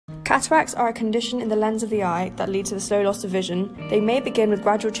Cataracts are a condition in the lens of the eye that lead to the slow loss of vision. They may begin with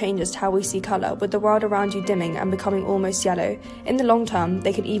gradual changes to how we see colour, with the world around you dimming and becoming almost yellow. In the long term,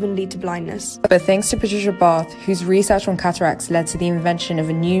 they can even lead to blindness. But thanks to Patricia Barth, whose research on cataracts led to the invention of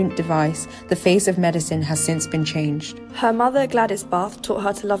a new device, the face of medicine has since been changed. Her mother, Gladys Barth, taught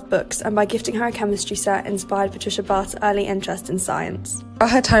her to love books, and by gifting her a chemistry set, inspired Patricia Barth's early interest in science.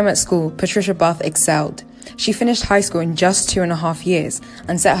 Throughout her time at school, Patricia Barth excelled. She finished high school in just 2.5 years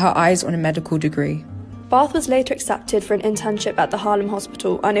and set her eyes on a medical degree. Barth was later accepted for an internship at the Harlem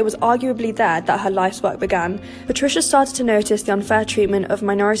Hospital, and it was arguably there that her life's work began. Patricia started to notice the unfair treatment of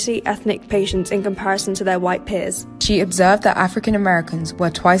minority ethnic patients in comparison to their white peers. She observed that African Americans were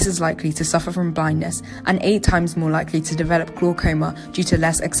twice as likely to suffer from blindness and 8 times more likely to develop glaucoma due to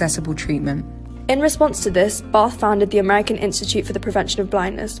less accessible treatment. In response to this, Barth founded the American Institute for the Prevention of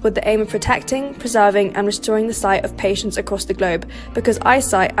Blindness with the aim of protecting, preserving and restoring the sight of patients across the globe, because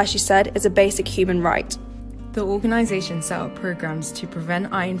eyesight, as she said, is a basic human right. The organisation set up programs to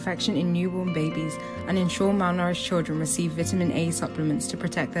prevent eye infection in newborn babies and ensure malnourished children receive vitamin A supplements to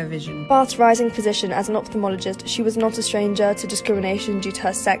protect their vision. Barth's rising position as an ophthalmologist, she was not a stranger to discrimination due to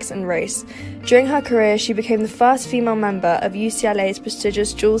her sex and race. During her career, she became the first female member of UCLA's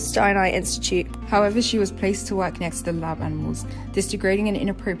prestigious Jules Stein Eye Institute. However, she was placed to work next to the lab animals. This degrading and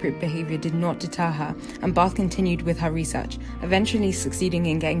inappropriate behaviour did not deter her, and Barth continued with her research, eventually succeeding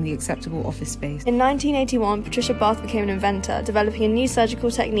in getting the acceptable office space. In 1981, Patricia Barth became an inventor, developing a new surgical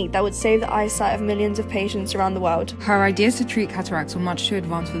technique that would save the eyesight of millions of patients around the world. Her ideas to treat cataracts were much too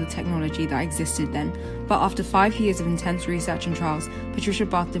advanced for the technology that existed then, but after 5 years of intense research and trials, Patricia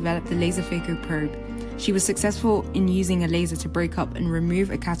Barth developed the laser phaco probe. She was successful in using a laser to break up and remove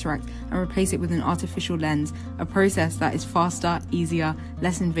a cataract and replace it with an artificial lens, a process that is faster, easier,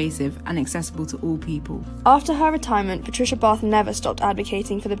 less invasive, and accessible to all people. After her retirement, Patricia Barth never stopped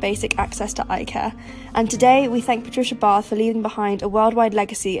advocating for the basic access to eye care, and today we thank Patricia Barth for leaving behind a worldwide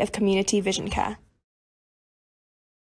legacy of community vision care.